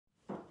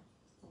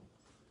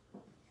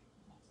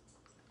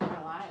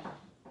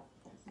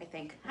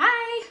think.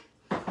 Hi!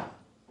 All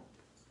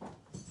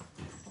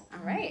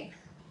right.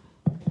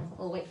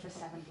 We'll wait for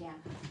 7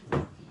 p.m.,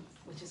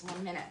 which is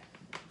 1 minute.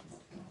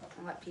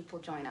 And let people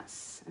join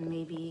us. And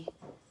maybe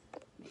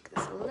make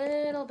this a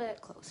little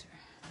bit closer.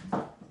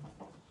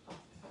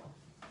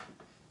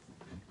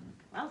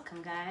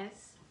 Welcome,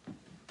 guys. I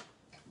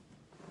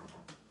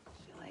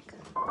feel like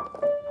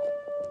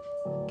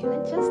I can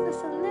adjust this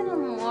a little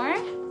more.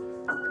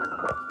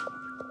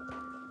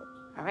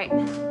 All right.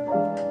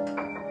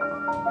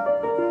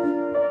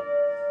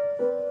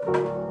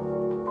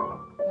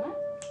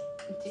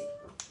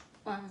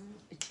 One,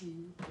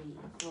 two, three,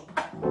 four.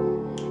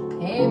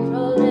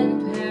 April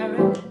in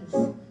Paris,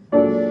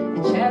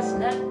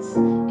 chestnuts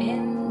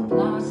in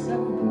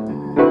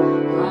blossom,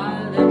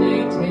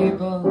 holiday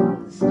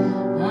tables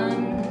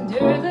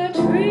under the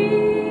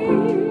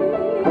trees.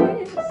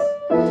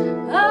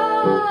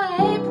 Oh,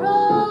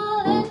 April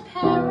in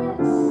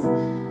Paris,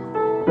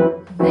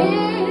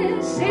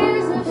 this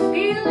is the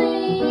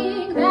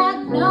feeling that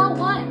no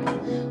one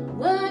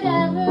would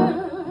ever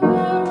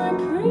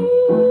reprise.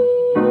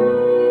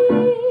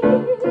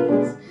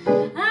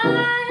 I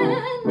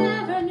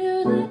never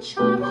knew the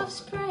charm of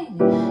spring,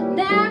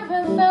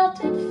 never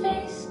felt it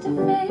face to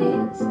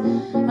face.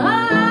 I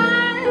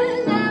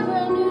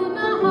never knew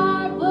my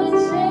heart would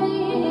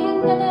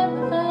sing, I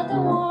never felt a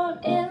warm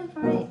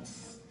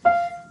embrace.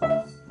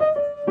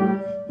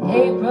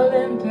 April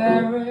in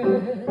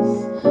Paris,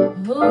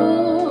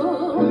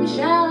 whom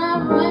shall I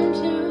run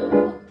to?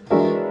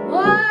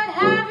 What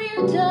have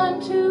you done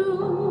to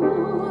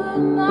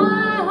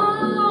my heart?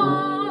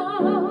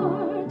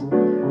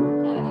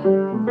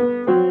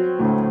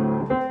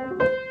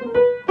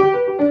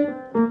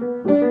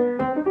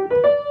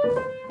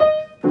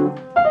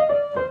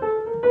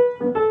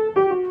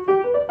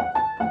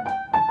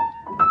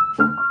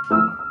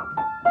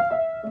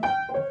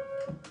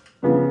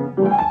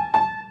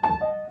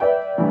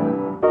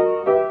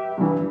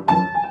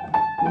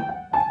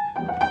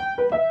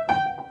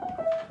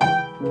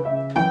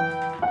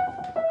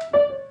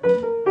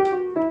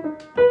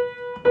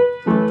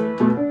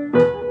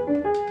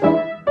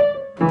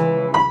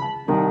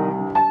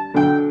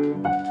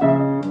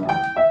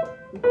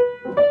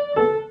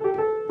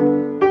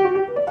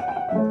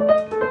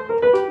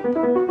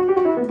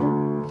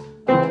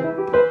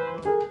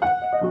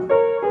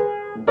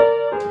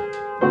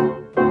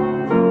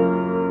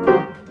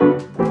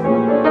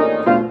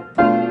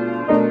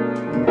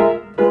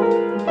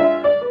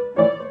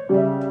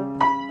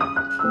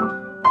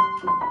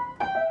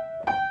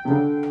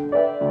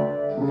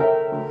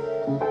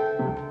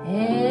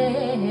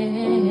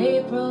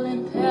 April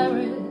in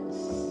Paris,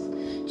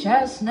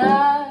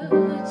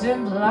 chestnuts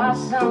in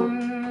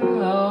blossom,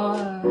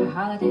 or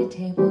holiday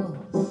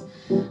tables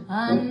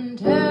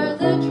under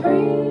the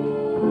trees.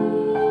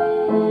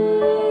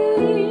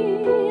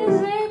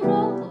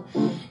 April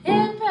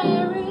in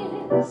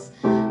Paris,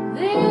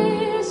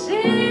 this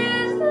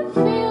is the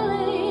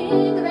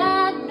feeling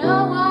that no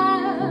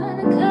one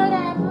could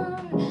ever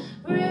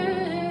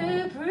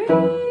reprise.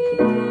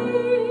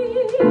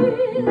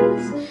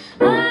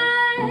 I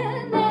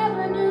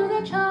never knew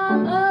the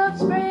charm of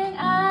spring,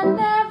 I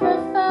never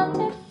felt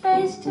it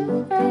face to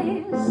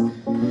face.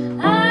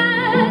 I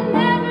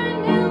never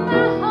knew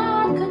my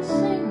heart could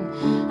sing,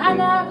 I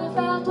never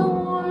felt a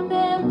warm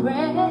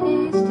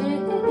embrace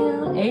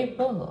till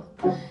April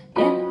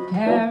in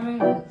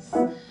Paris.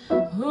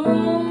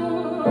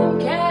 Whom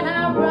can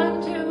I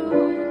run to?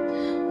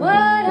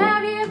 What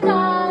have you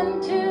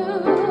done to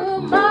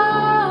my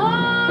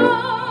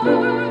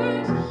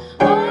heart?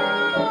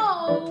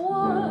 Oh,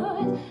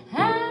 what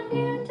have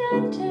you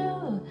done to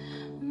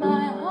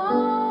my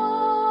heart?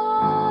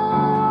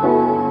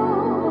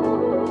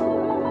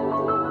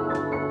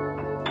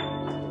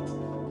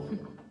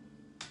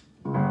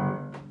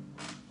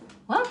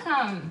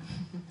 Welcome.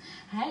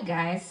 Hi,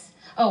 guys.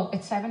 Oh,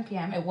 it's 7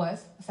 p.m. It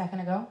was a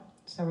second ago,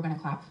 so we're going to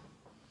clap.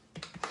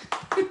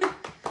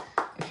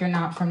 If you're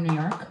not from New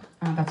York,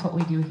 that's what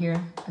we do here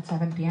at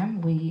 7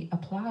 p.m. We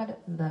applaud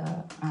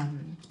the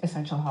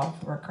essential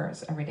health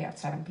workers every day at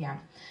 7 p.m.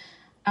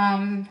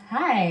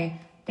 Hi,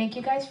 thank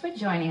you guys for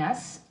joining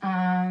us.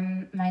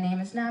 My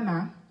name is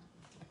Naama.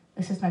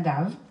 This is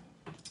Nadav.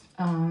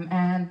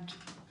 And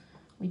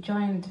we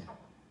joined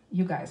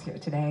you guys here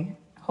today,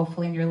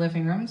 hopefully in your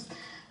living rooms,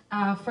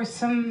 for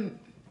some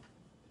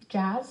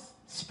jazz,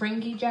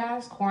 springy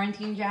jazz,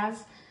 quarantine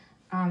jazz.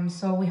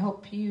 So we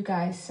hope you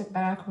guys sit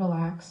back,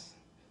 relax,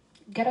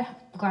 get a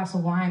glass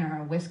of wine or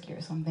a whiskey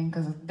or something,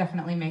 because it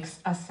definitely makes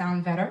us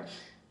sound better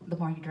the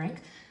more you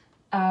drink.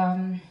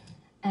 And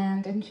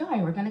enjoy.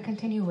 We're going to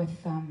continue with,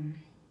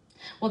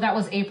 well, that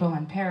was April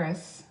in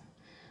Paris.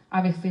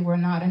 Obviously, we're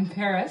not in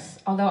Paris,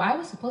 although I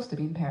was supposed to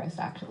be in Paris,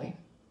 actually.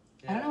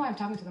 Yeah. I don't know why I'm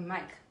talking to the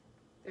mic.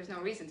 There's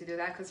no reason to do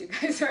that because you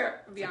guys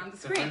are beyond the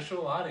screen. It's a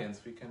virtual audience.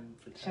 We can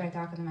pretend. Should I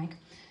talk to the mic?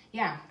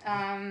 Yeah.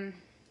 And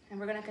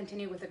we're going to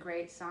continue with a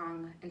great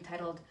song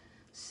entitled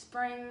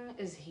Spring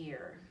is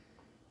Here.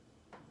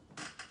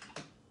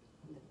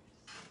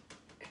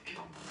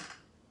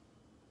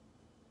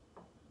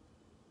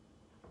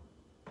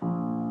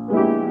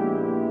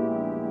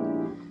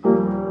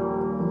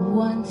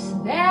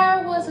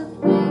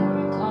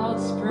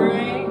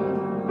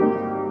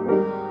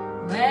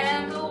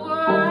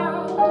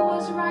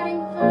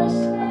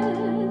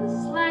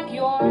 verses like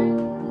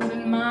yours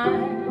and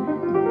mine.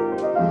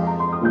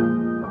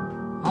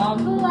 All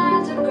the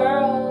lads and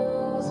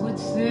girls would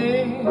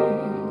sing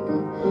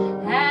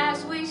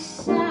as we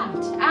sat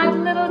at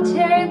little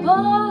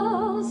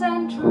tables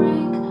and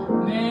drank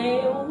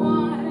May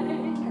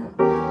wine.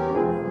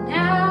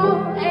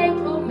 Now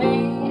April,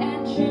 May,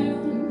 and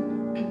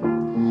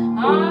June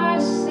are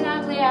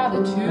sadly out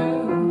of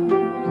tune.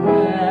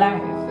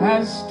 Life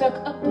has stuck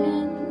a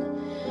pin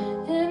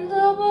in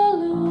the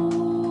balloon.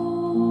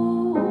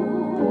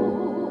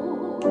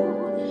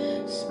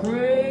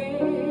 Spring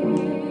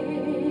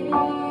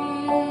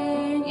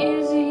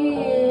is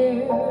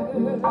here.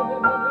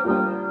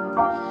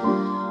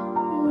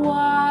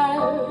 Why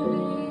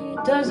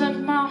doesn't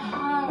my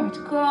heart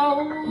go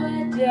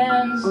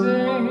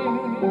dancing?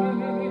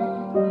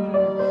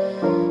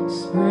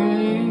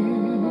 Spring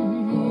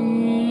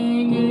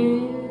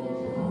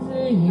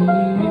is here.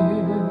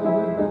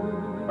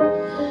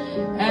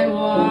 And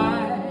why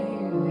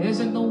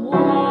isn't the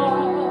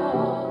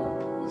waltz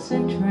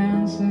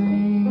entrancing?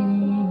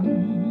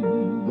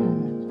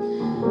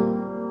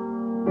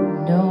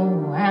 No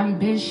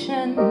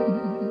ambition,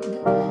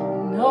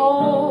 no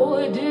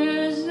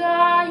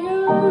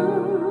desire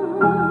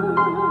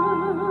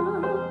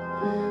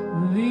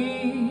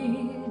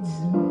leads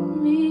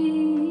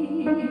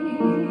me.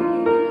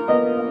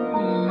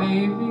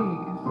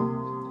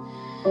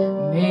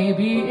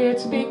 Maybe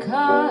it's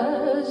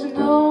because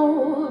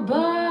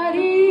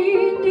nobody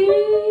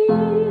needs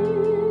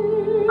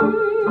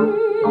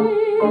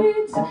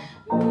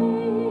me.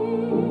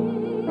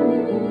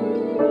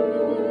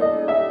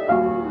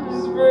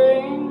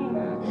 Spring,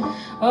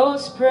 oh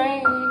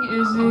spring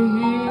is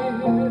here.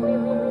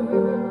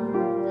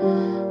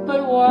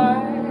 But why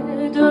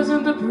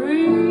doesn't the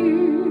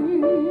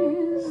breeze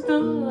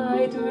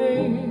delight me?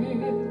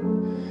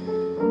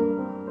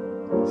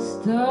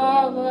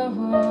 Stars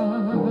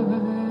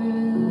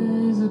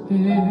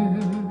appear.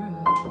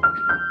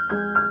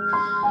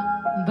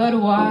 But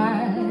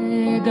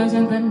why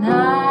doesn't the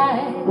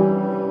night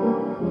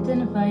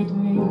invite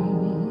me?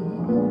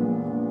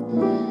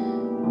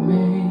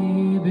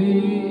 Maybe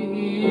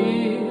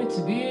it's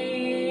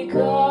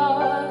because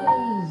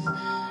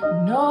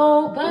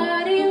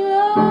nobody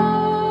loves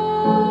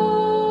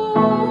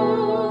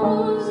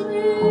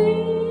me.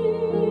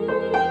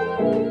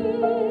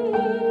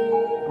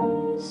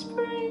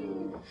 Spring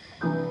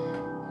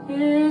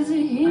is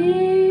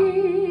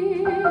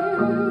here.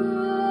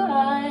 I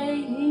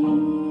hear.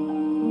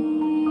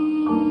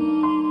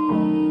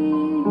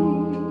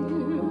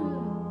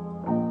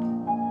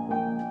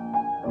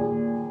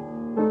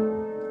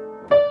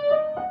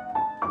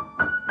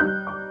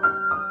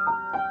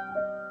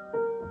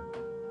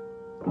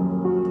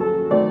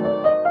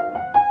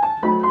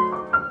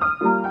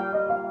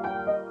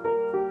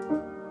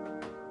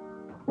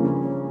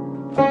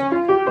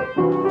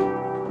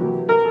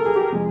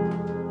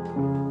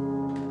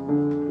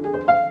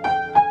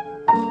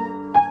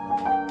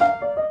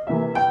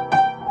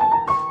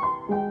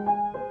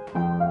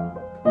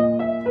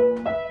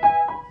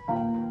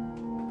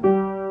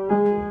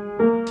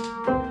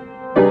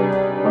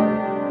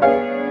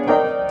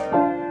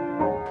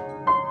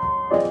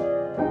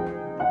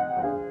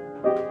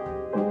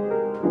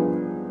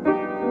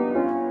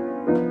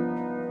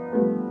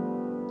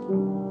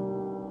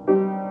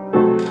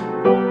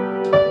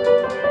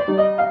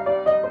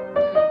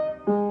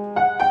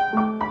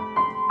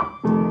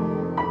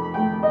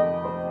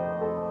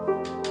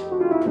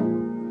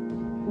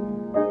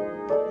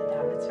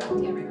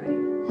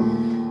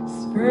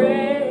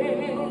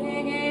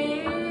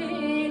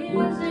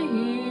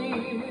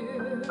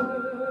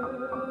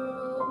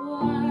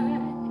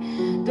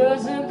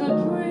 Doesn't the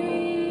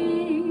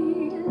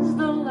breeze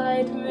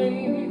delight me?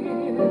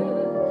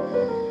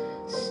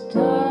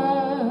 Stars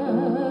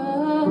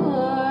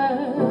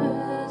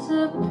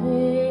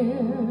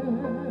appear.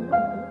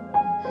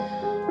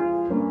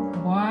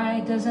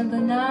 Why doesn't the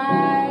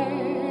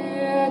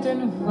night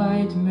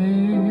invite me?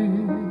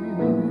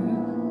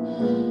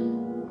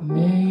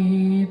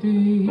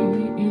 Maybe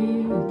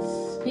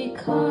it's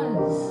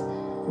because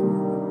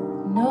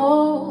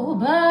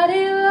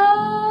nobody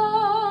loves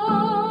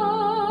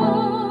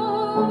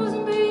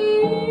me.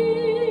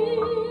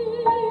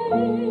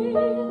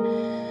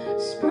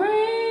 Spring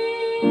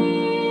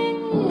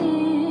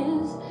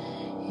is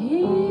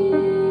here.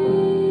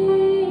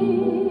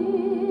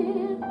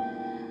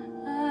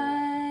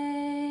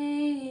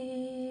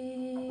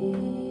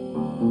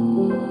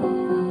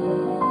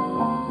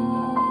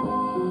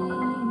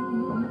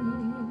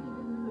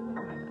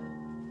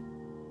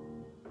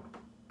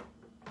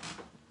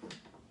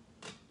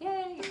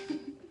 Yay!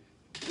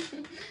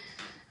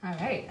 All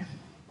right.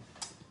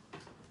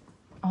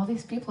 All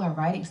these people are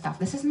writing stuff.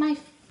 This is my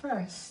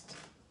first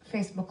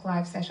Facebook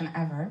Live session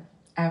ever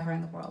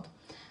in the world.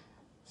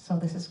 So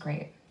this is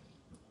great.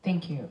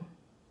 Thank you,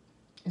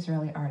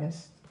 Israeli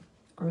Artist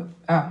Group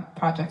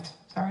Project.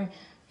 Sorry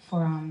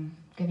for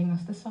giving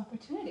us this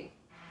opportunity.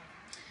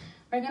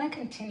 We're gonna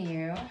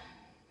continue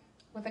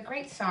with a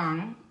great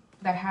song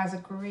that has a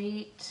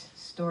great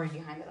story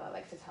behind it I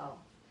like to tell.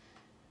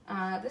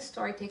 This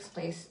story takes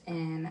place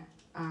in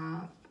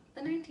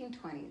the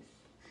 1920s.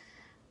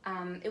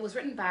 It was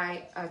written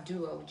by a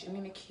duo,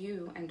 Jimmy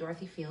McHugh and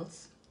Dorothy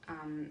Fields,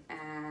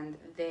 and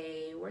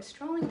they were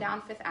strolling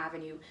down Fifth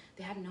Avenue.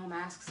 They had no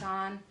masks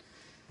on.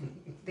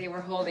 They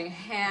were holding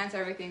hands.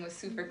 Everything was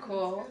super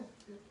cool.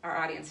 Our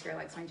audience here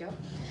likes my joke.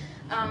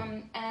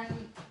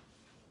 And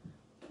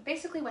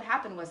basically what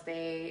happened was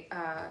they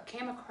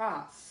came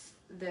across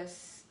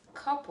this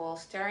couple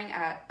staring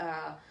at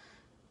a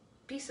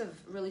piece of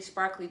really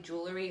sparkly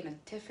jewelry in a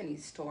Tiffany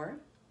store.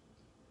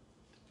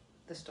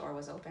 The store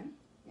was open.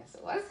 Yes,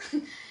 it was.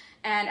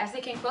 And as they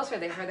came closer,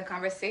 they heard the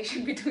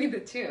conversation between the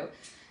two.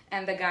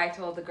 And the guy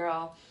told the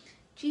girl,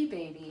 "Gee,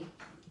 baby,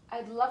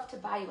 I'd love to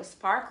buy you a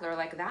sparkler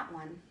like that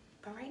one,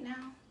 but right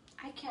now,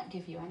 I can't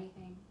give you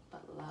anything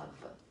but love."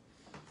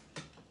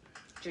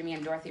 Jimmy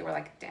and Dorothy were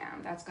like,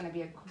 "Damn, that's going to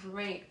be a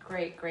great,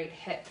 great, great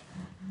hit."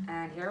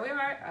 And here we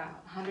are,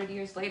 100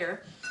 years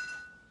later,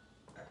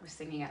 we're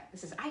singing it.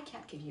 This is "I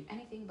Can't Give You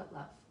Anything But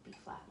Love." B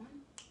flat. 1,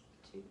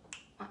 2,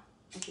 1,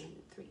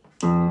 2, 3.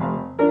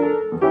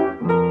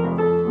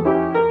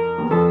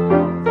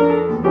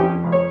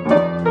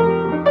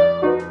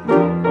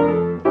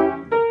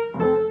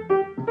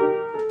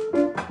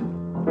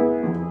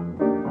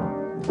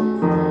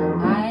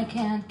 I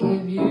can't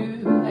give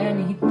you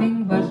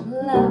anything but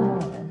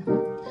love,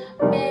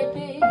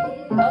 baby.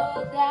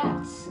 Oh,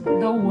 that's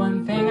the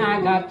one thing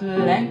I got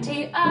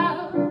plenty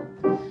of.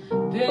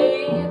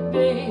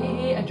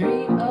 Baby, I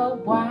dream a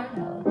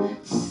while,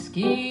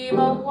 scheme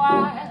a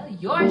while.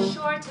 You're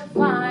sure to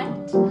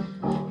find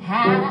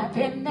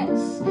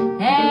happiness,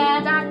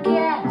 and I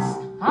guess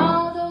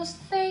all those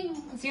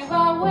things you've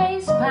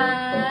always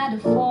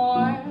pined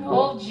for.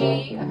 Oh,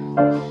 gee,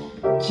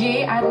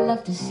 I'd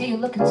love to see you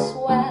looking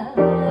swell.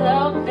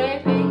 Oh,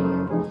 baby,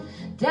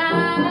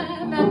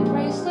 diamond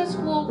bracelets,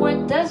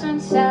 Woolworth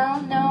doesn't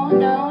sell. No,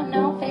 no,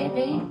 no,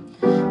 baby.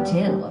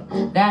 Till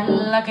that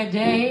lucky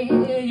day,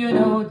 you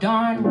know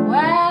darn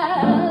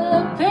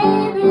well,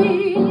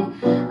 baby,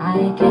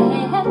 I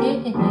can't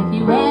give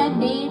you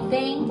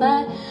anything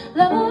but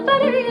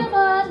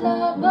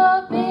love,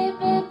 love,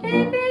 baby,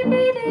 baby,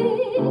 baby.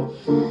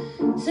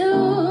 So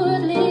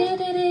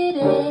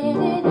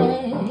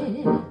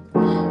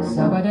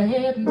somebody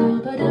hip,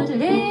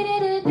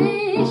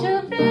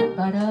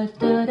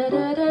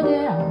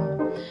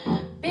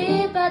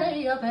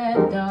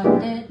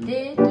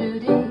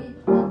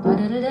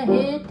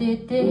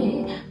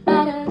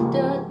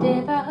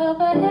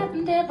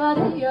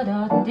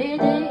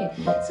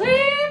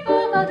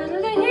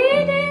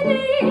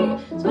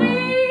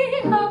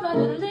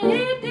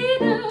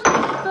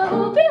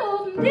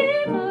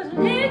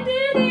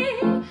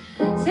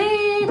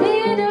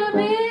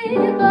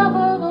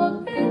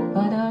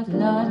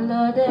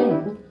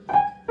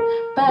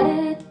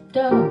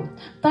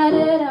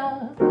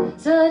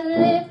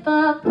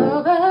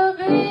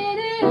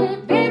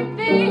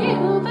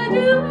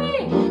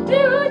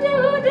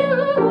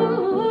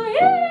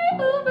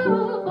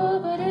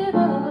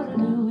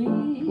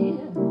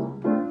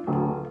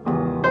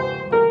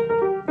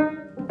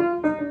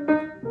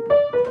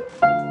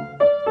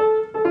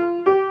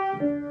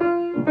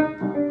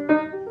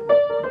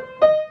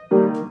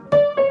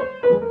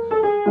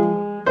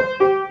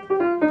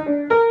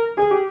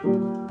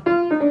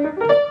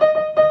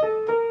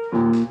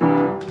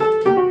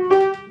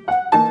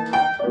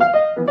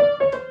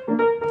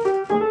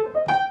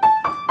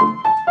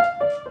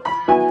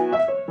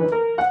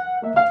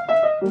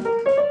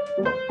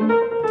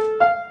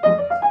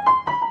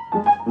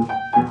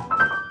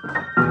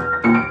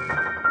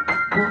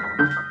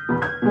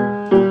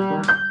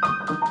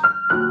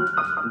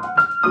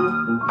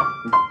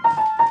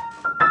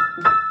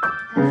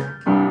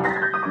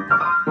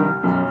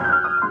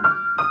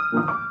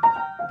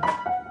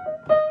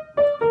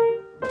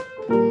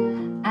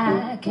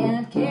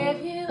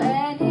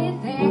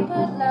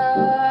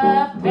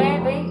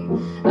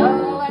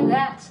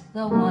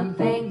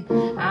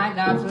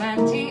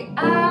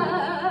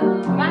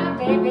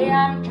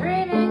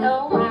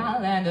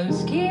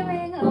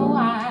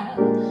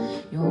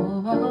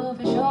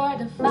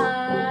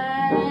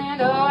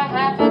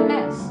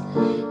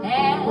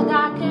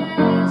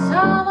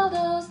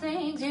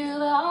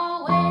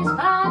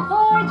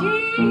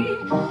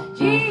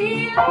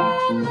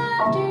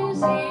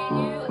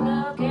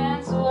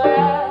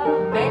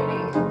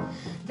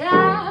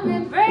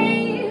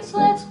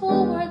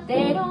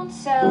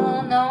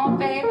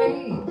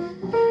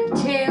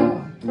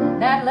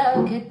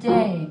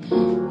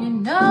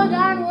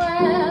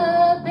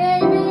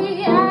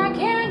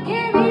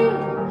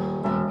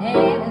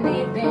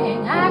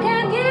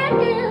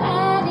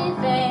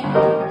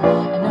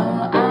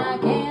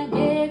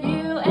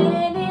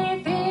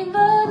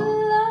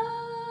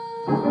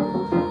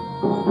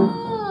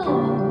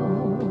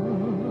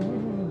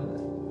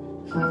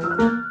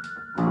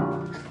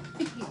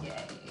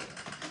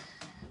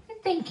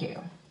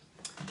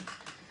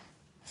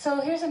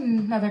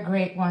 Another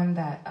great one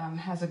that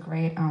has a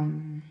great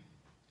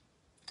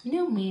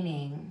new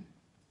meaning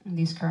in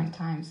these current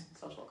times.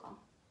 Social call.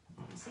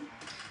 See?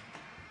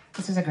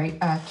 This is a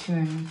great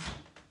tune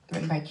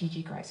written by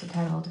Gigi Grice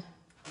entitled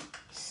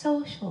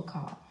Social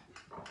Call.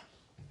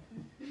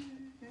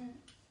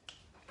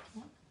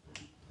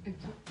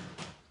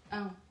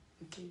 Oh.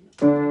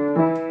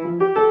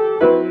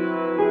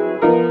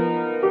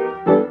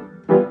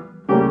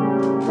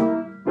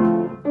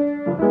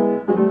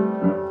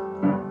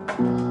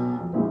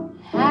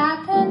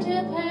 Happened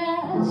to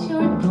pass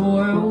your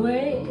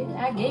doorway.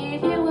 I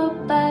gave you a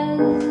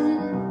buzz.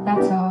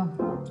 That's all,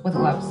 with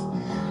gloves.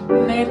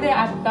 Lately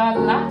I thought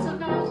lots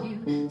about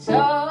you, so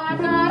I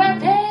thought I'd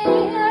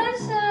pay a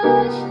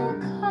social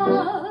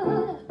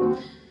call.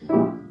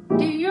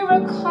 Do you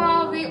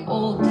recall the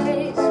old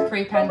days,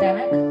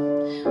 pre-pandemic?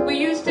 We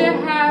used to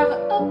have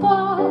a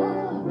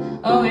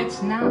ball. Oh,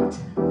 it's not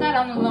that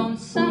I'm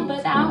lonesome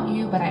without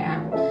you, but I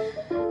am.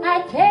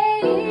 I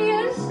pay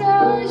a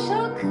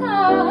social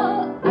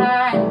call.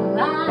 I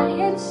lie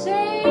and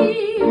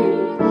say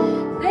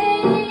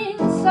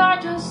things are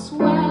just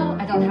swell.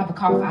 I don't have a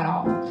cough at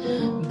all.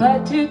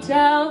 But to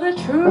tell the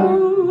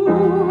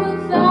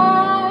truth,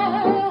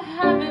 I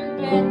haven't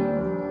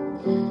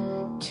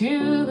been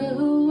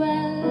too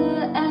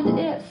well. And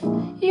if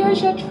you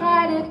should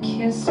try to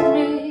kiss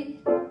me,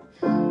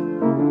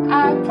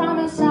 I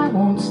promise I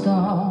won't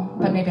stall,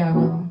 but maybe I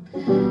will.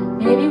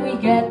 Maybe we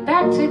get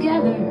back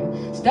together,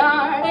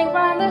 starting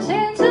from this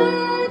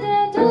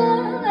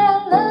incidental,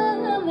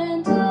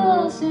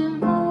 elemental,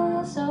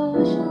 simple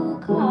social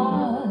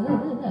call.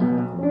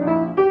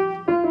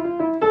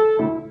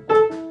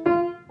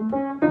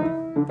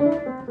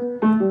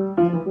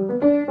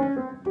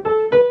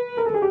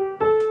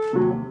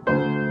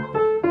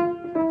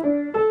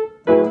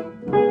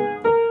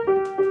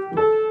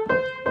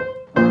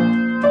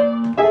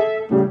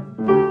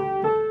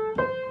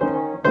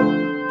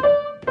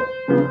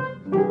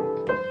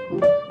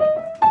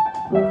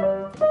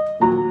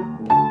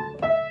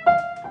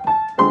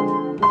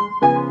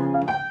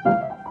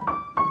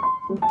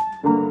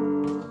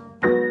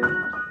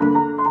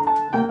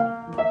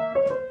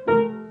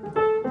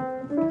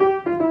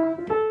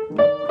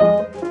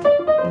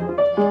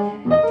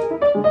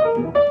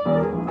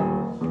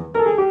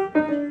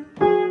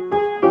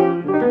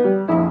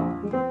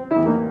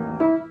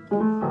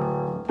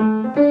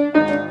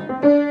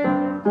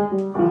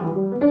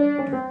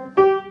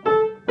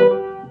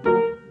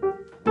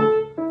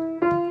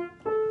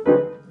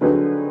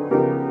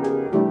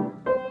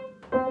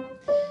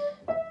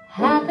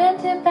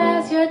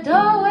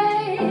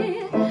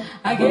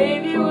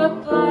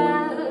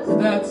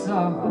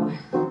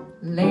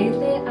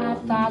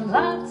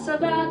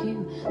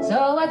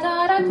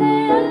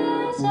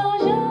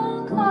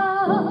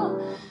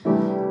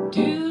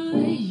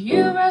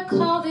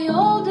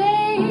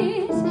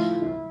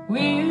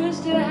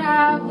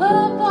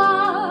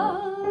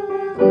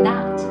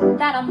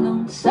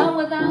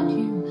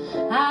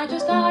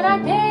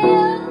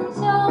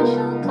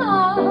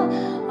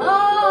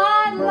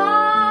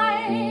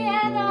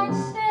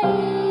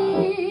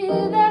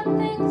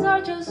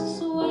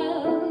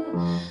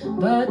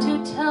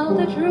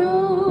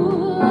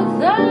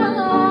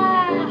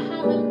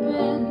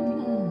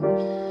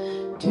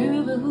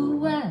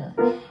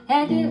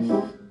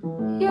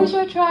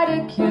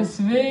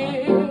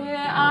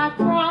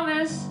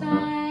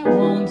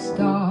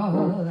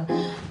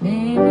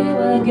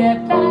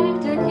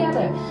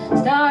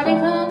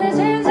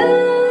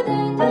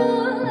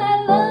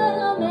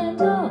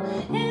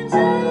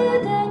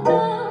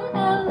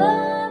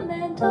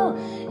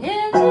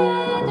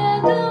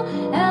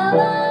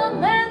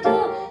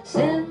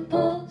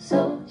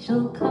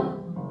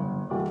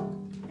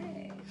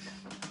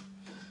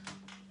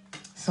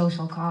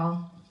 Social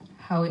call,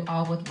 how we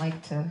all would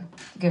like to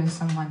give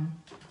someone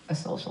a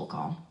social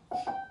call.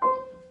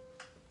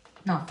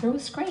 Not through a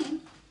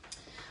screen.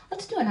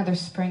 Let's do another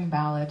spring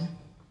ballad.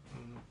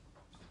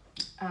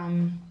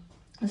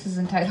 This is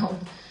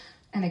entitled,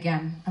 and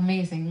again,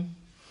 amazing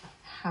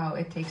how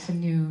it takes a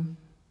new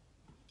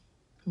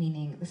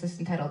meaning. This is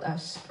entitled,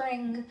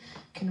 Spring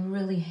Can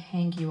Really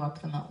Hang You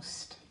Up the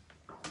Most.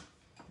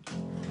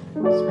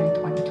 Spring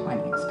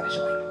 2020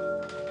 especially.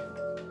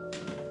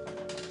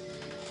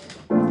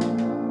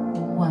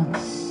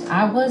 Once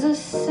I was a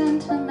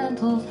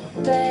sentimental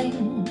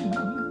thing.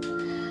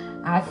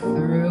 I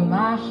threw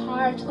my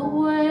heart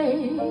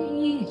away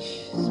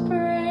each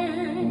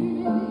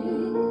spring.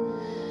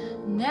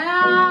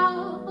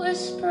 Now a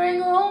spring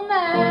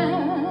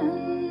romance,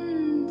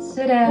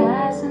 it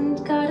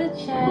hasn't got a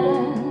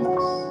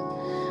chance.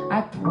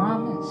 I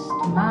promised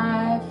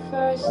my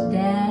first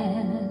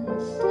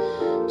dance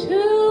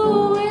to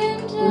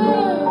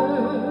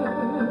endure,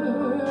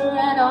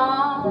 and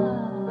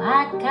all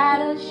I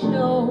gotta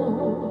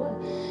show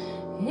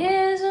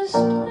is a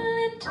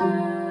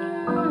splinter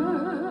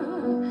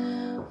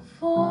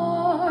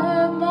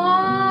for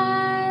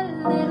my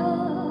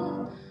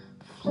little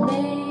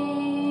flame.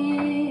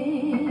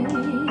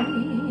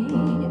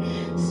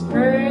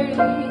 Spring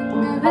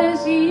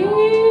this year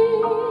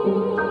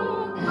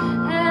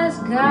has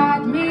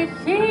got me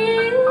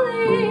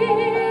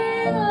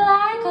feeling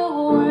like a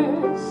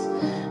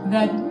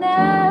that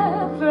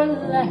never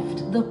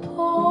left the post.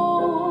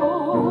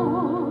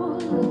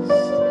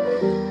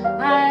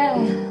 I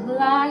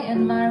lie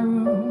in my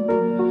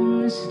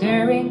room,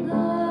 staring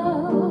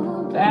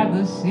up at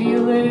the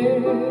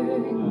ceiling.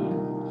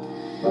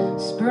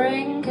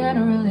 Spring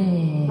can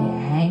really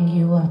hang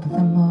you up the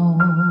most.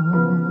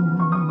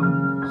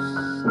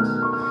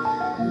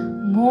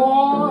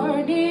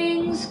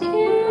 Morning's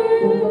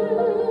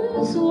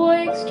kiss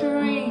wakes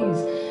trees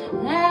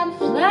and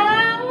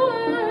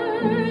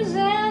flowers,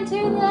 and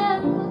to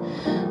them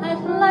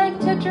I'd like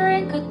to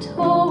drink a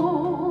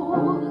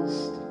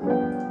toast.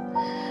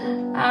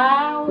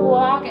 I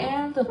walk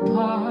in the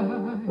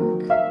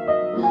park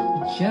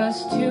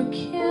just to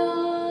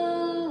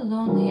kill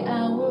lonely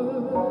hours.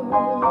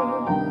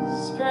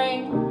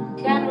 Spring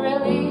can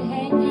really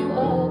hang you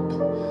up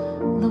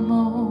the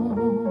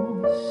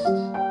most.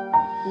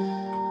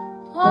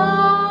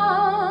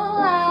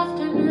 All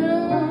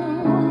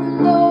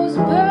afternoon, those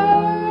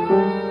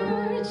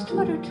birds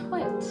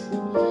twitter-twit.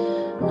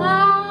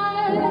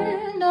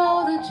 I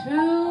know the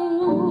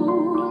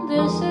tune.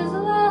 This is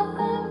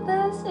love,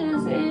 this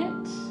is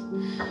it.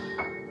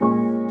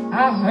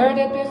 I heard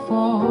it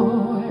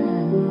before,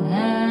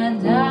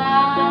 and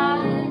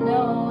I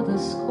know the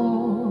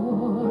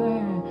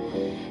score.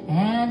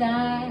 And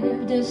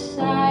I've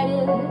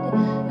decided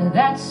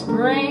that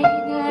spring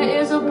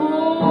is a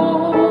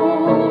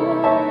bore.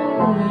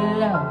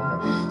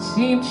 Love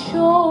seemed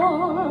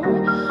sure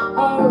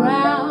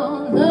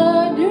around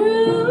the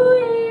new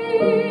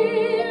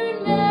year.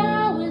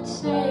 Now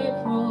it's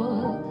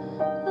April,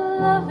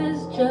 love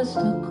is just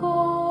a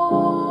ghost.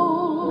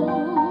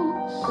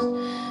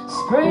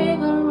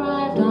 Spring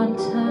arrived on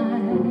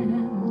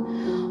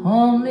time,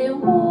 only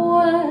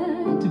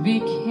what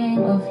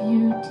became of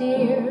you,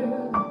 dear?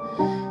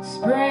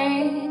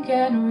 Spring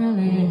can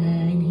really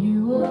hang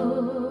you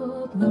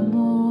up the most.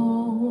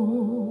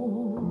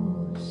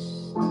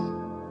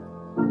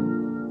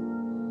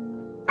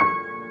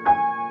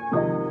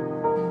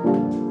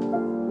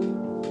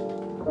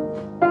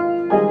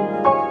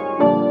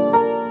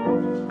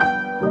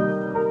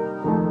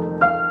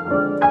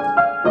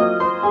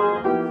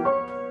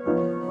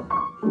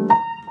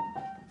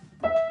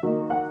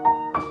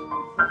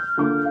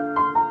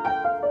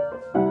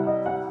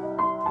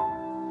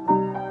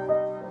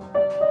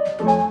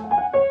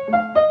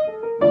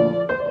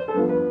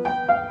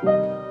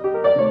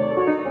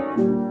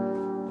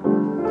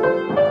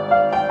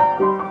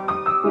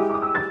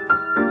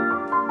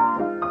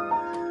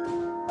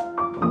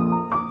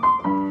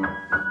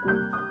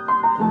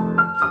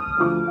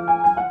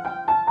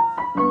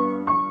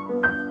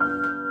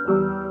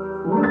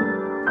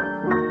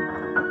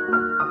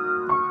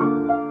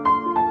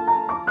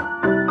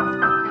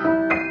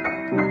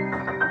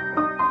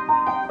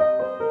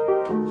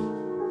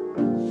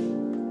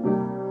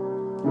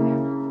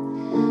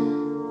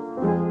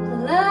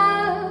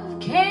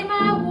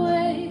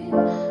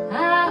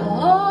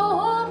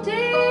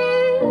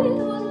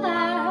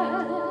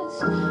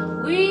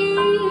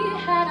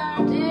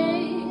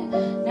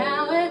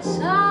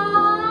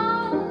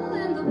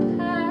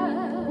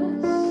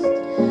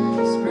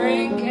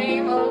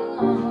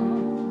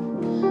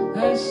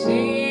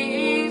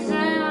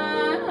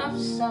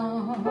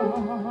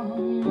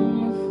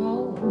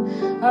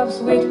 Of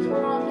sweet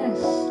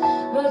promise,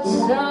 but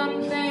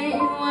something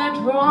went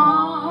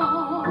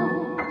wrong.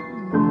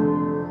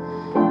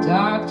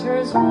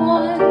 Doctors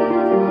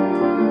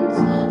once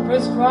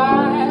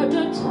prescribed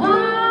a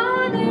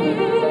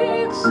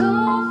tonic,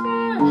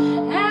 sulfur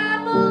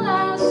and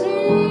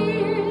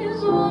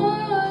molasses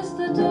was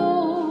the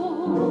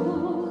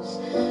dose.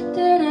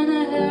 Didn't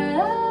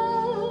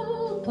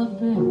help a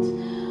bit,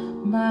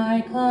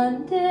 my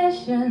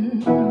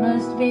condition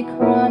must be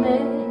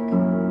chronic.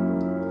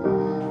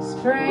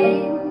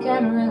 Spring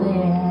can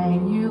really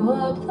hang you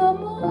up the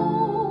most.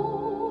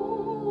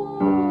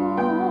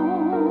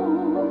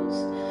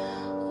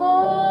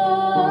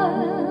 All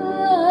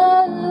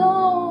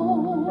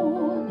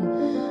alone,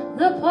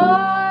 the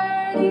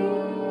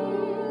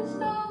party's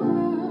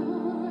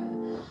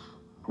over.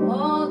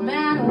 Old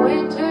Man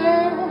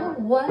Winter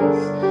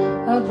was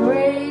a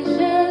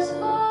gracious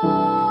host,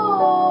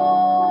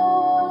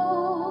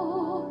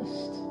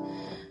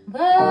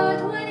 but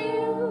when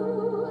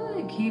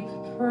you keep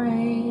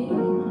praying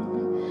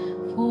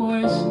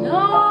for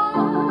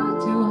snow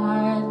to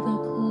hide the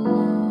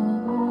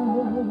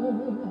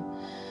clover,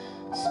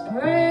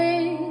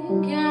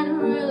 spring can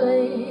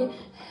really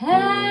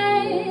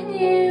hang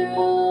you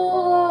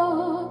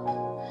up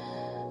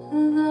the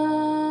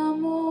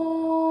most.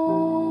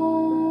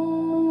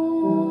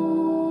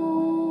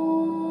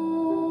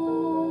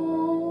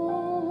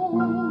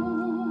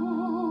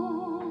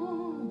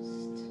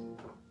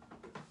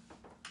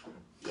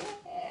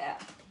 Yeah.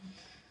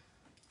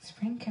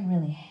 Spring can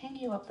really hang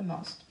you up the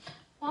most.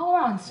 While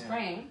we're on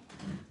spring,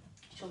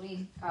 shall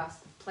we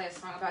play a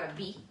song about a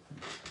bee?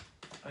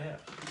 Oh yeah.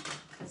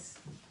 Because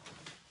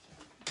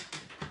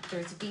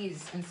there's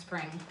bees in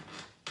spring.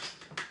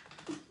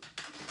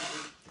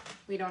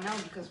 We don't know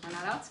because we're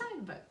not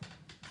outside, but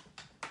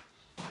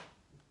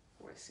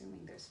we're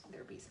assuming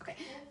there are bees. Okay.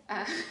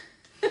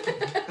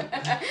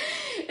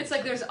 It's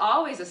like there's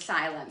always a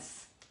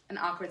silence, an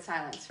awkward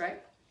silence,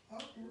 right?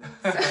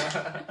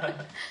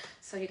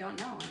 So you don't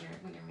know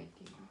when you're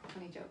making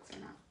funny jokes or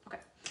not. Okay.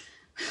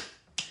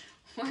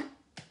 1,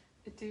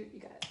 2, you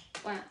got it.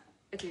 1,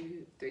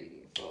 2,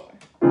 3, 4.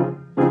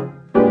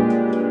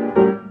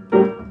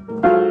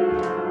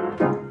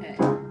 Hey.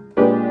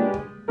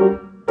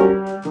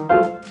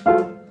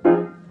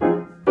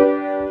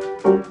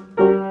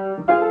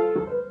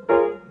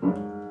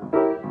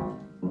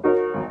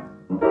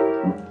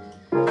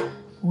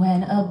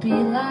 When a bee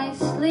lies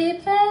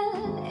sleeping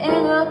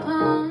in the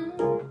palm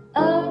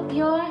of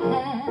your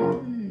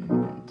hand,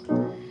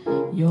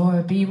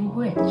 you're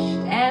bewitched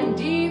and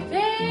deep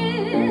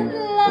in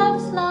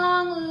love's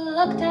long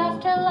looked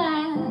after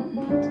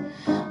land,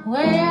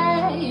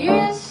 where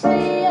you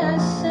see a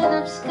set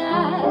of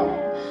sky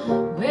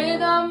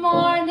with a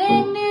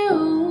morning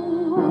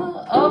dew.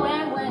 Oh,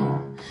 and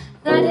when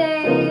the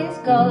days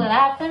go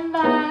laughing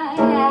by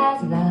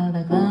as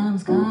love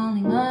comes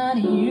calling on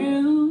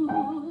you,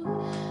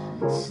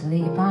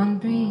 sleep on,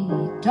 bee,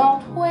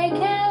 don't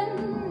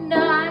waken. No,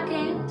 I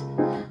can't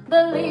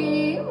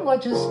believe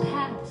what just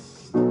passed.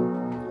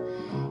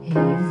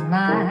 He's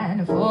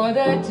mine for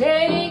the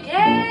taking,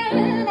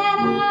 and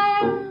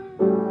I'm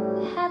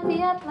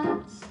happy at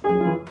last.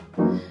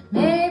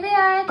 Maybe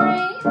I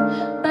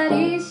dreamed, but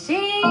he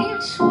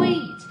seemed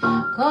sweet,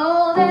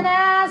 golden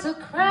as a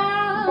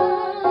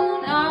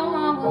crown. I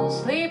won't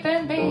sleep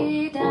and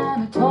be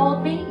down. It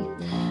told me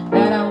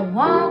that I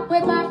walk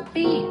with my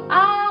feet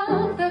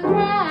off the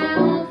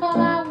ground. For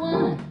my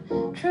one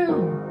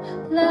true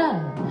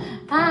love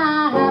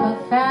I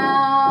have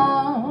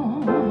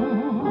found.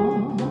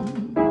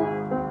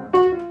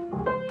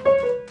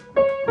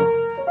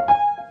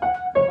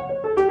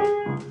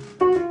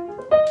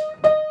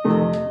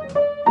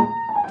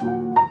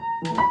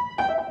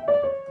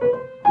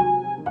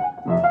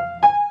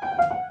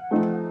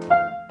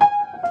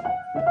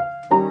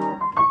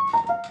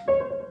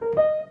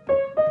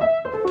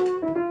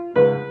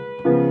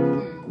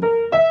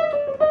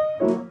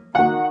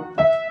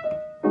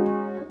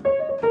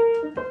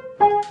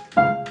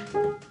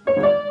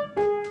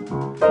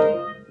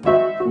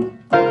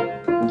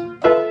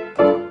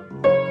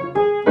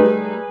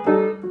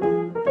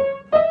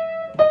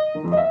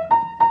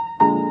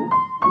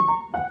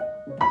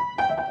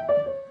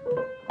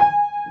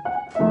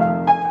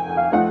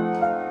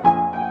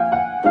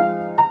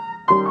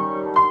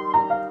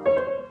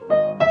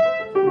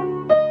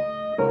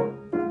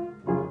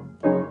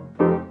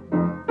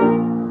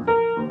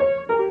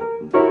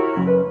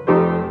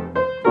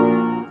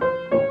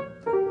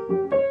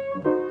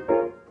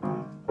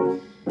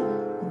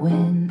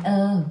 When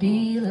a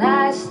bee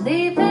lies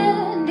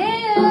sleeping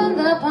in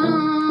the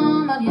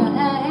palm of your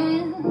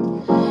hand,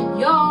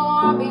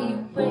 you're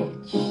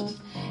bewitched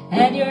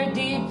and you're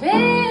deep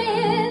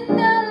in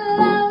the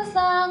love's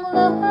long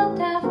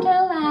looked after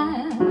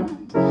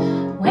land.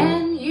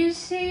 When you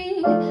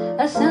see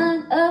a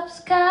sun up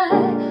sky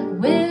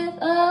with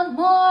a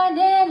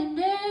morning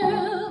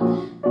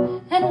dew,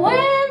 and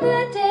when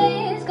the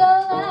days go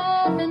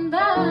laughing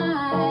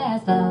by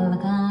as love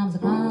comes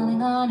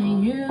calling on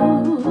you,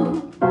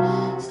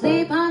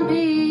 sleep on,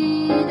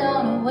 bee,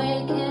 don't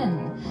awaken.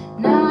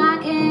 No, I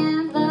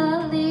can't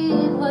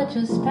believe what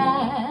just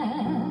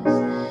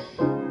passed.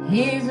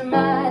 He's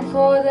mine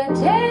for the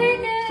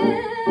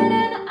taking,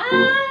 and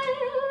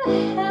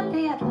I'm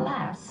happy at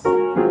last.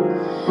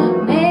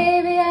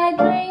 Maybe I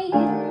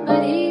dreamed,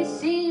 but he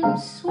seemed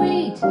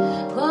sweet,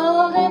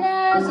 golden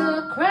as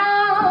a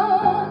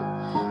crown.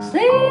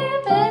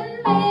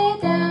 Sleeping me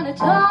down, it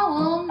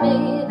told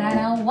me that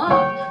I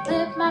won't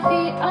lift my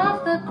feet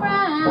off the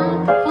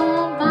ground.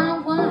 For my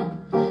one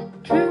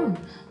true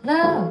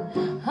love,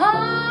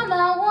 oh,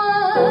 my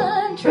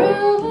one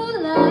true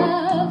love.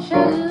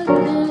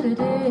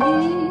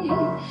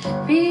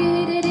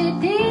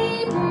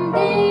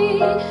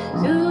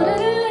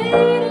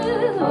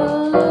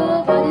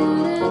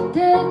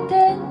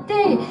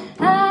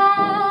 I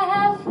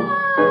have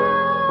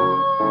found.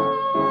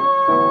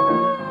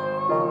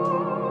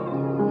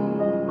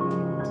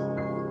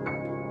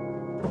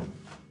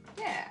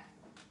 Yeah.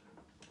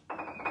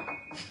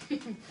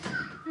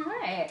 All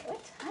right.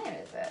 What time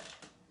is it?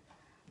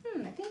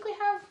 I think we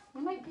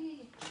might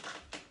be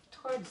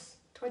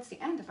towards the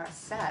end of our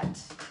set.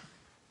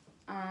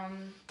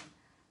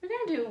 We're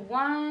gonna do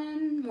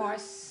one more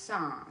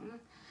song,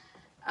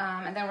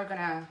 and then we're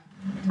gonna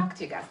talk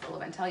to you guys a little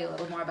bit and tell you a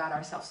little more about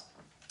ourselves.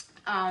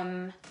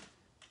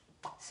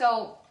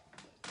 So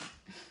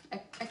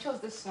I chose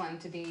this one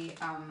to be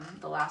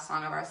the last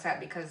song of our set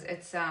because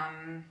it's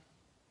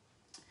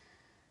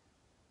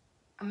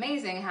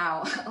amazing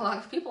how a lot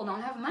of people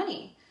don't have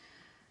money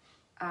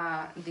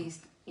in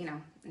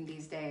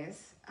these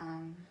days,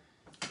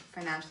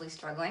 financially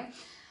struggling.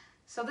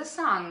 So this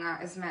song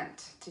is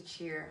meant to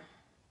cheer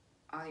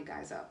all you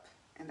guys up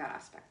in that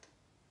aspect.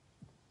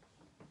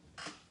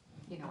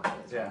 You know what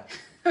it is, Yeah.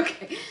 right?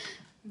 Okay.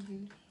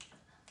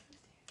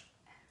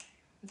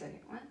 Is that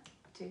it? 1,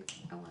 2, 2,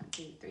 a 1,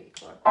 2, 3,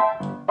 4.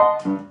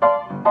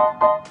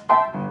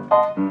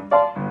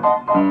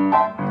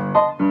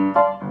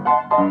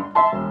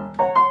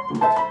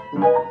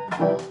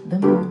 The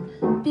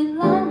moon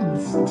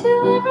belongs to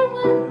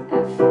everyone.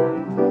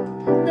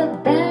 The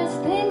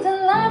best things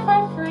in life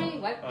are free.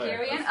 What? Oh, Here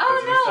we yeah. end?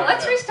 Oh no,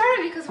 let's restart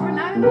it because we're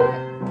not in the...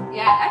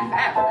 Yeah,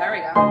 FF. There we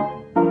go.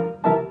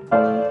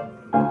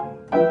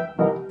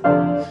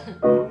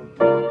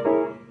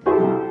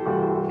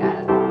 Got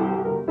it.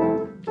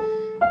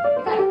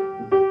 You got it.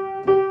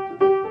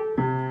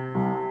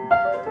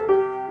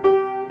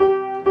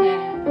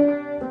 Yeah.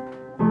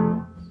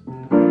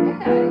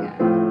 I got it.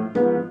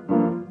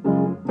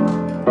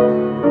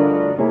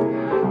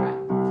 Alright.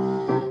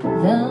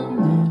 The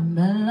moon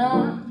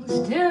belongs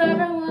to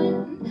everyone.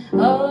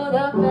 Oh,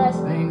 the best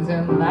things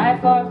in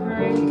life are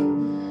free.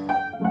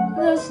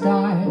 The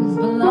stars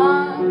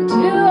belong to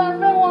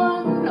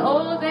everyone.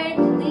 Oh, they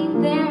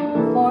gleam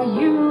there for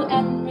you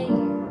and me.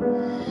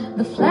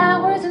 The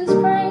flowers in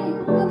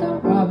spring, the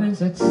robins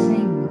that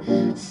sing,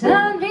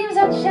 sunbeams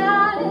that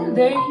shine,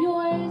 they're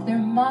yours, they're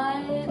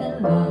mine,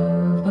 and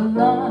love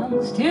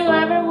belongs to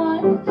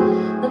everyone.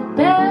 The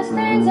best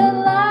things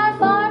in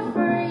life are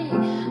free.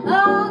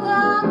 Oh,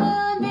 the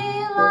moon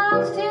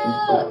belongs to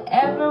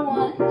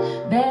everyone.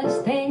 Best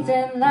things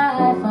in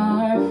life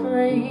are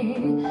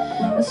free.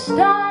 The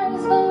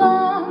stars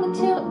belong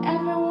to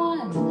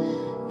everyone.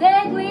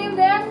 They gleam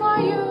there for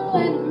you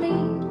and me.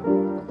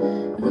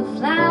 The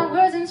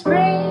flowers in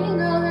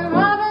spring, oh, the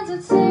robins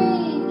that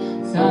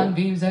sing,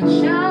 sunbeams that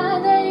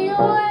shine, they're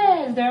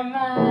yours, they're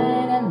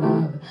mine, and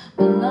love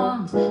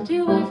belongs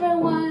to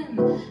everyone.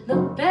 The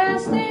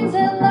best things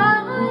in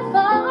life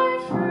are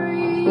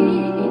free.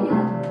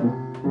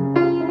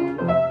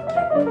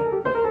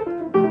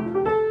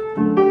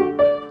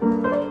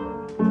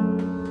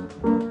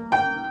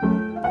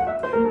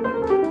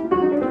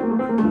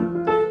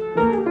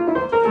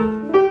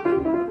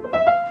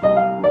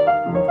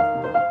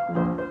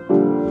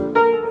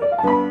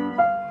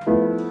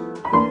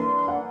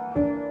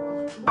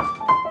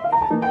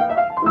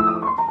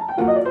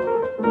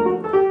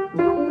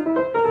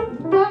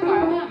 One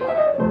more.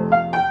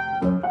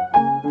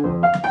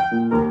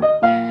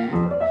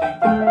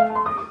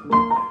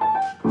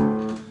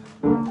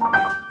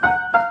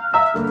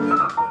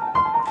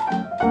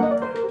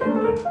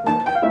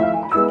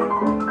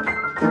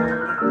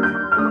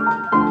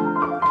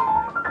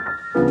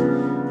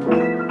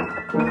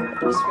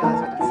 Just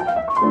realized I didn't say.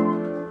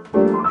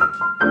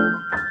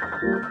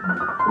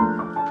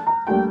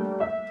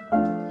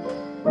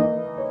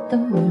 The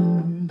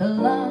moon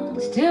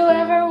belongs to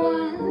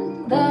everyone.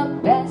 The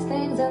best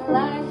things in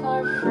life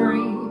are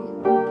free.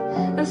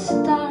 The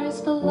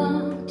stars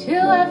belong to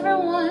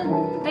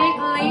everyone. They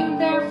gleam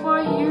there for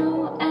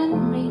you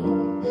and me.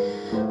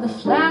 The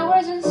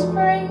flowers in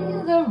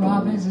spring, the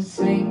robins that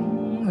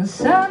sing, the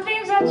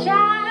sunbeams that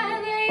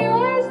shine, they're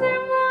yours,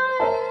 they're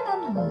mine,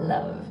 and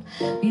love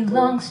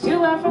belongs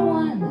to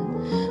everyone.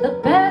 The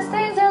best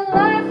things in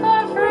life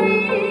are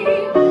free.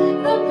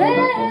 The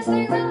best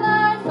things in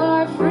life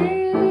are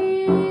free.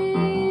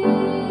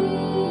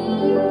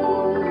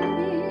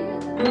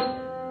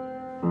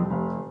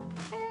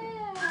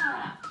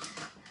 Yeah.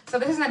 So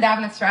this is Nadav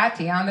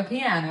Nazarathy on the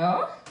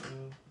piano.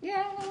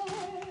 Yay!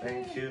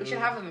 Thank you. We should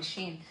have a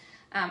machine.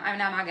 I'm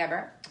Naama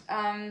Gheber.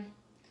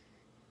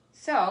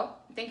 So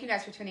thank you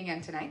guys for tuning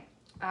in tonight.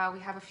 We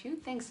have a few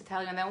things to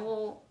tell you, and then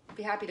we'll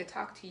be happy to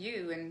talk to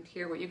you and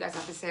hear what you guys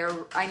have to say.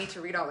 Or I need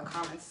to read all the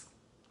comments,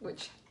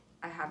 which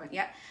I haven't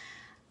yet.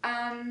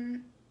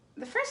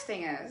 The first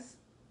thing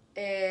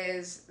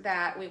is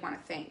that we want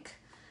to thank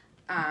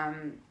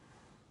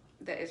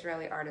the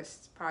Israeli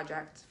Artists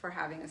Project for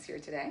having us here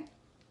today.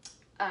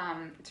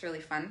 It's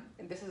really fun.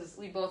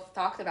 We both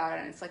talked about it,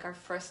 and it's like our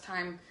first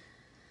time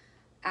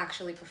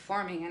actually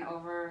performing in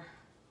over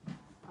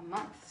a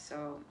month.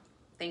 So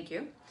thank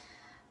you.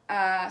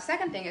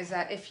 Second thing is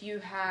that if you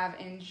have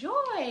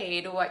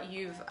enjoyed what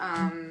you've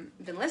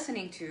been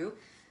listening to,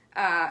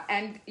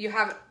 and you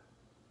have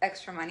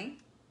extra money,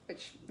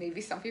 which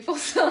maybe some people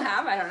still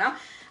have, I don't know.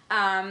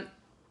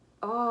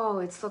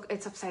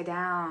 It's upside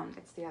down.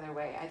 It's the other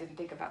way. I didn't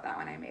think about that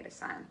when I made a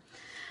sign.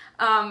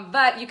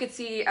 But you could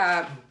see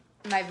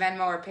my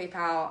Venmo or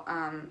PayPal.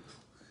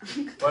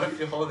 What if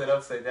you hold it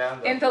upside down,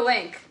 though? In the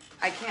link.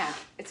 I can't.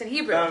 It's in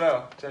Hebrew.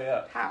 No. Check it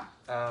out. How?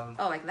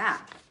 Like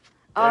that.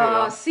 There you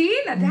go.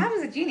 See? Nadav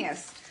is a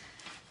genius.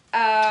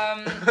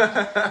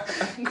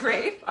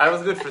 Great. I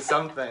was good for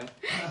something.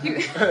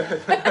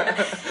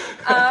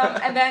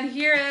 And then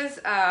here is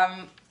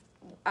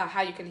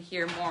how you can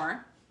hear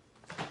more.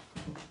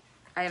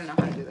 I don't know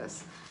how to do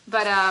this.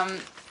 But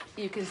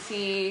you can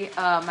see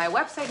my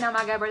website,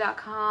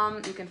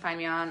 naamagheber.com. You can find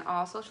me on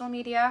all social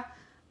media.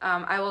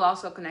 I will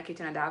also connect you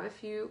to Nadav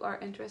if you are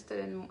interested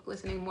in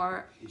listening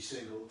more. He's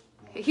single.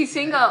 He's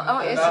single. Oh,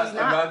 I'm he's not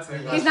not.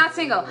 single. He's not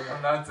single.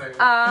 I'm not single.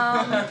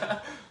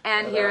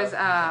 And here's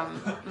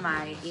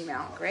my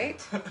email.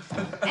 Great.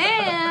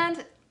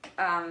 And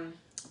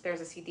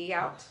there's a CD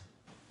out.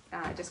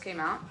 It just came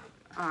out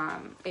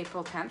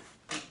April 10th.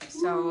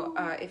 So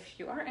if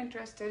you are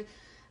interested,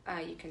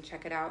 you can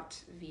check it out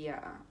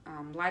via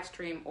live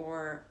stream,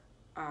 or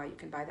you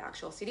can buy the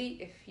actual CD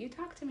if you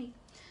talk to me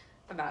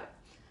about it.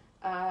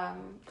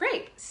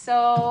 Great.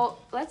 So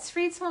let's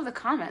read some of the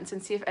comments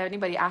and see if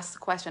anybody asks a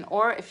question,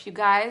 or if you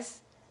guys...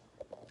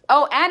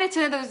 Oh, add it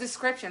to the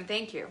description.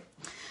 Thank you.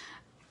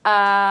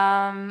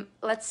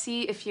 Let's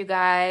see if you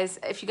guys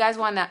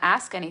want to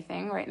ask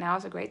anything. Right now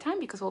is a great time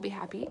because we'll be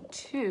happy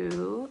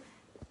to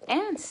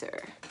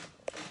answer.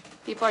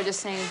 People are just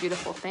saying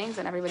beautiful things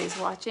and everybody's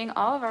watching.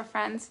 All of our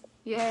friends.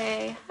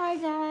 Yay. Hi,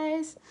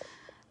 guys.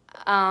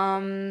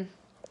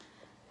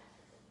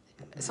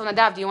 So,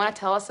 Nadav, do you want to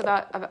tell us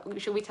about...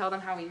 Should we tell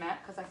them how we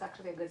met? Because that's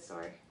actually a good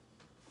story.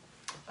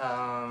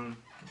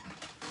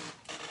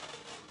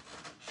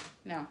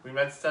 No. We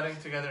met studying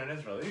together in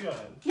Israel. You go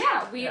ahead.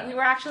 Yeah, we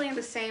were actually in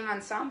the same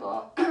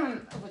ensemble,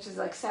 which is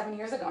like 7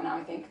 years ago now,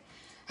 I think.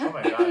 Oh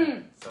my God.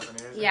 7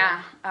 years ago?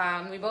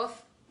 Yeah. We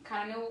both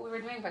kind of knew what we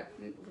were doing, but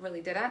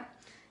really didn't.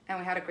 And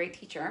we had a great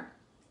teacher,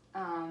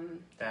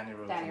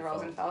 Danny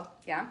Rosenfeld,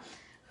 yeah,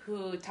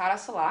 who taught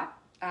us a lot.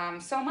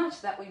 So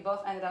much that we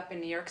both ended up in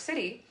New York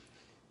City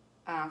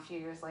a few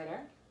years later.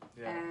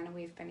 Yeah. And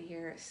we've been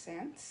here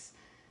since,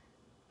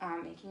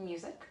 making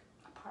music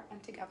apart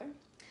and together.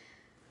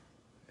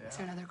 Yeah. Is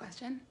there another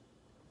question?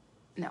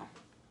 No.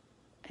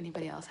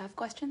 Anybody else have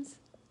questions?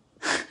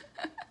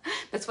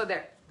 That's what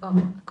they're... Oh,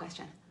 a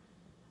question.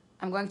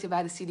 I'm going to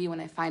buy the CD when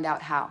I find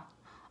out how.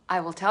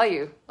 I will tell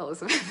you,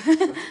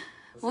 Elizabeth.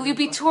 Will you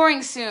be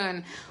touring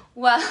soon?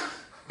 Well,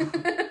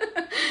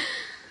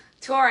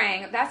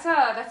 touring. That's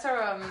a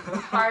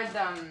hard...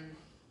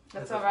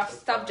 That's a rough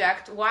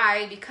subject.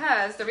 Why?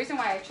 Because the reason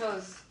why I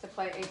chose to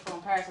play April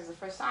in Paris as the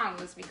first song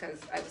was because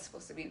I was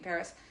supposed to be in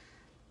Paris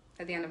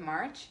at the end of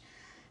March.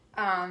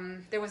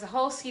 There was a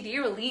whole CD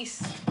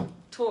release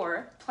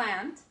tour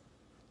planned,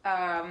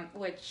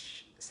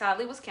 which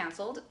sadly was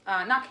canceled.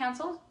 Not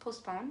canceled,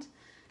 postponed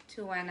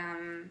to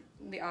when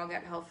we all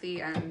get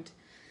healthy and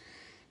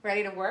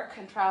ready to work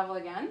and travel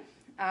again.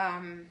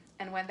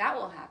 And when that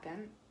will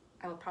happen,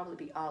 I will probably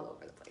be all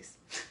over the place.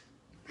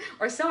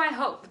 Or so I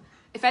hope.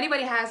 If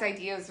anybody has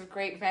ideas of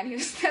great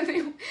venues,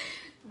 then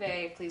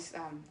they please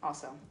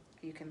also,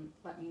 you can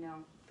let me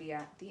know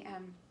via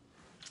DM.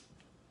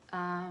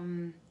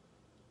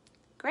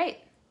 Great.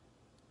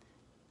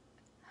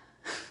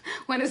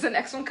 When is the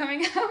next one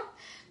coming out?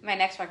 My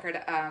next record,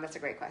 that's a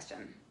great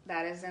question.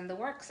 That is in the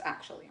works,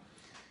 actually.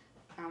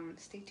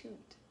 Stay tuned.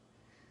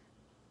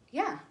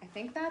 Yeah, I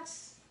think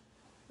that's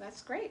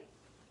great.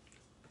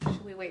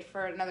 Should we wait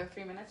for another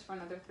 3 minutes for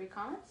another 3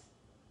 comments?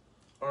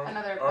 Or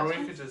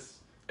we could just,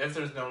 if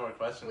there's no more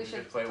questions, we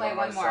should play one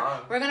more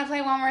song. We're going to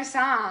play one more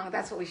song.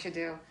 That's what we should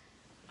do.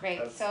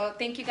 Great. So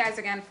thank you guys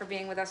again for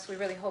being with us. We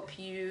really hope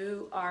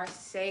you are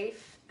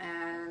safe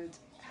and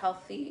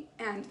healthy,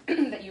 and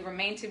that you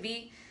remain to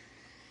be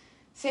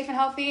safe and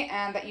healthy,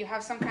 and that you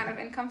have some kind of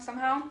income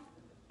somehow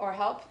or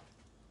help,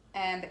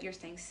 and that you're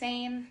staying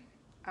sane.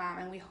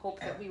 And we hope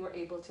that we were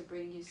able to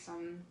bring you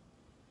some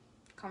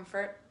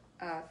comfort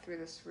through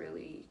this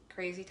really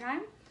crazy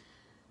time.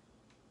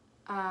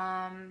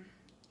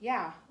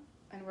 Yeah,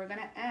 and we're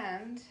gonna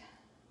end.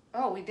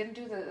 Oh, we didn't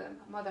do the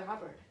Mother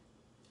Hubbard.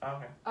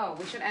 Okay. Oh,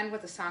 we should end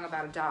with a song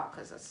about a dog,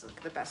 because that's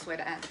the best way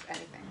to end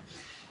anything.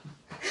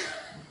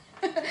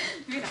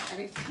 You know,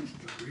 anything.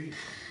 Agreed.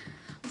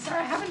 I'm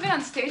sorry, I haven't been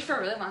on stage for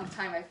a really long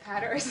time. I've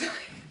had her or something.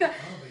 Oh,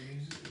 but you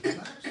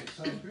relax. It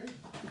sounds great.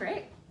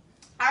 Great.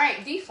 All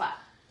right, D flat.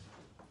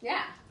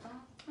 Yeah.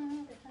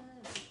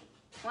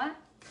 1,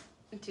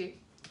 2.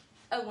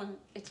 1,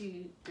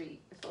 2, 3,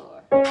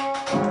 4.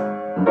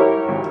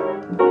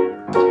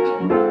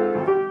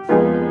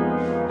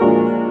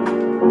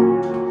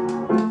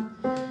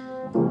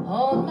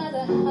 Old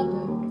Mother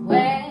Hubbard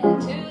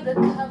went to the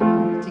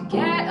cupboard to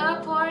get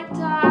a poor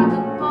dog a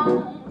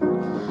bone.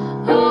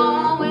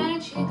 Oh, when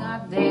she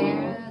got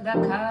there,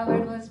 the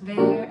cupboard was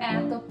bare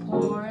and the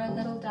poor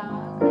little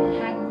dog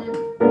had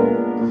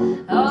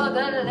none. Oh,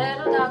 the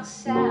little dog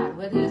sat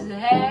with his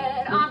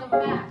head on the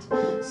mat,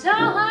 so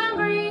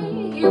hungry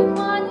he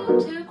wanted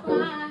to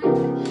cry.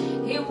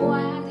 He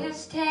wagged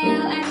his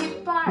tail and he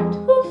barked,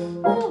 woof,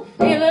 woof.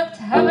 He looked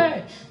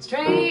Hubbard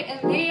straight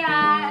in the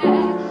eye.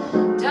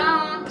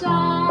 Don't,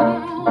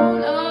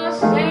 oh,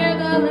 said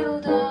the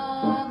little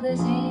dog,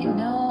 this ain't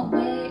no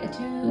way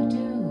to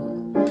do.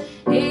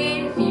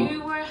 If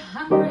you were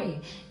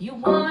hungry, you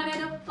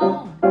wanted a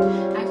bone,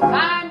 I'd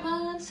find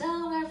one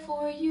somewhere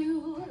for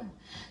you.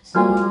 So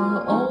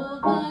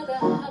old Mother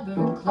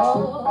Hubbard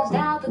closed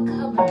out the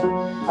cupboard.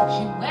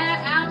 She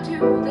went out to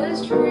the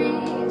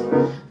street.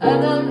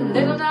 The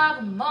little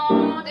dog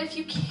moaned, if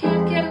you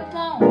can't get a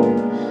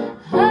bone,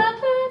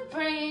 Hubbard,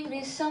 bring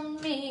me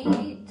some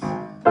meat.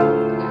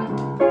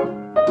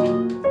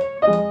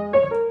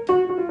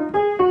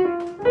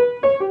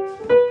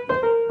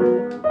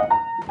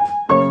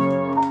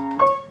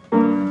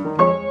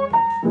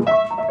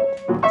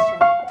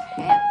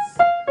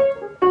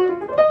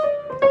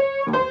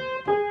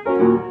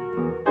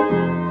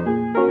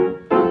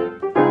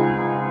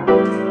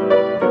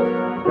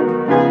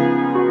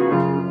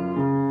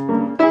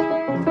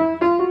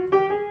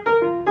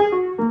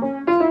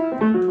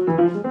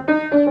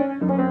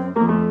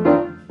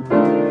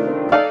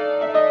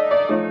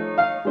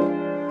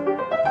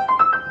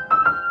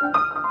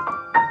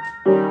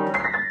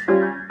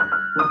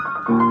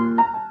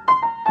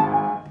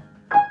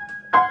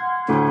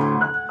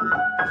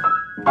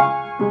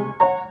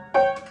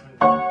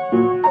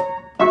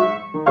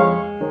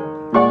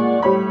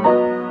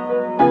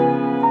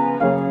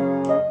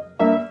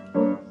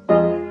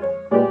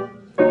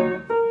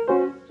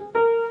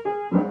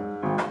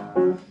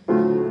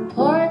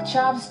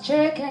 chops,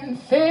 chicken,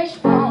 fish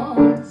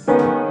bones,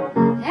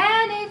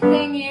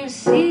 anything you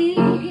see.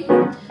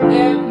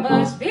 There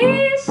must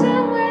be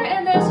somewhere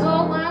in this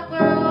whole wide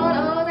world,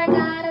 oh, there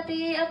gotta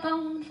be a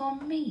bone for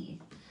me.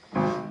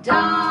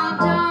 Dog,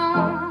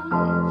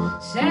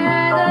 dog,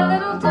 said the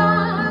little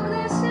dog,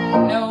 this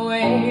ain't no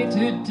way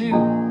to do.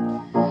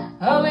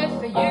 Oh, if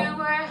you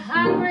were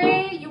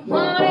hungry, you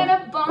wanted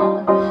a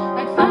bone,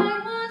 I'd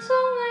find one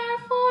somewhere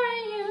for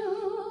you.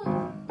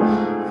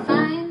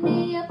 Find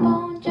me a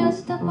bone,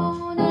 just a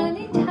bone,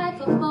 any type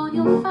of bone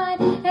you'll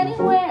find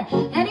anywhere,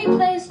 any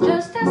place,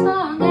 just as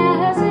long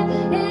as it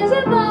is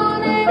a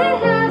bone and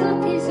it has a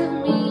piece of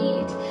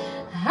meat.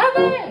 A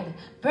bird,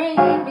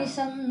 bring me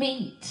some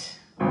meat.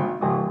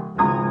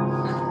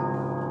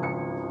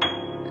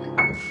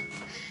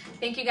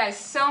 Thank you guys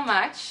so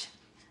much.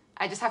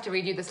 I just have to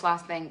read you this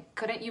last thing.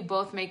 Couldn't you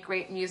both make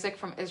great music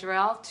from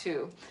Israel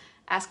too?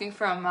 Asking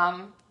for a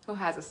mom who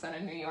has a son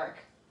in New York.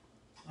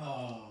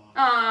 Oh.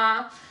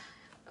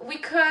 We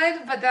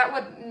could, but that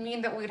would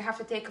mean that we'd have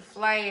to take a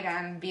flight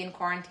and be in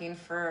quarantine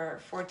for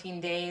 14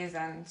 days,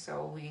 and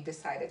so we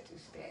decided to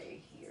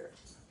stay here.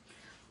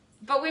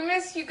 But we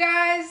miss you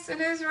guys in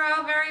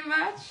Israel very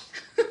much.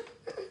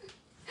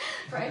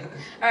 Right?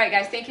 All right,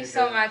 guys, thank you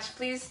so much.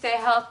 Please stay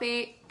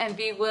healthy and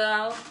be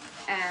well,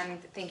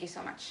 and thank you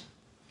so much.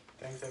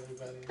 Thanks,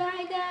 everybody.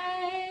 Bye,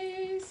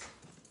 guys.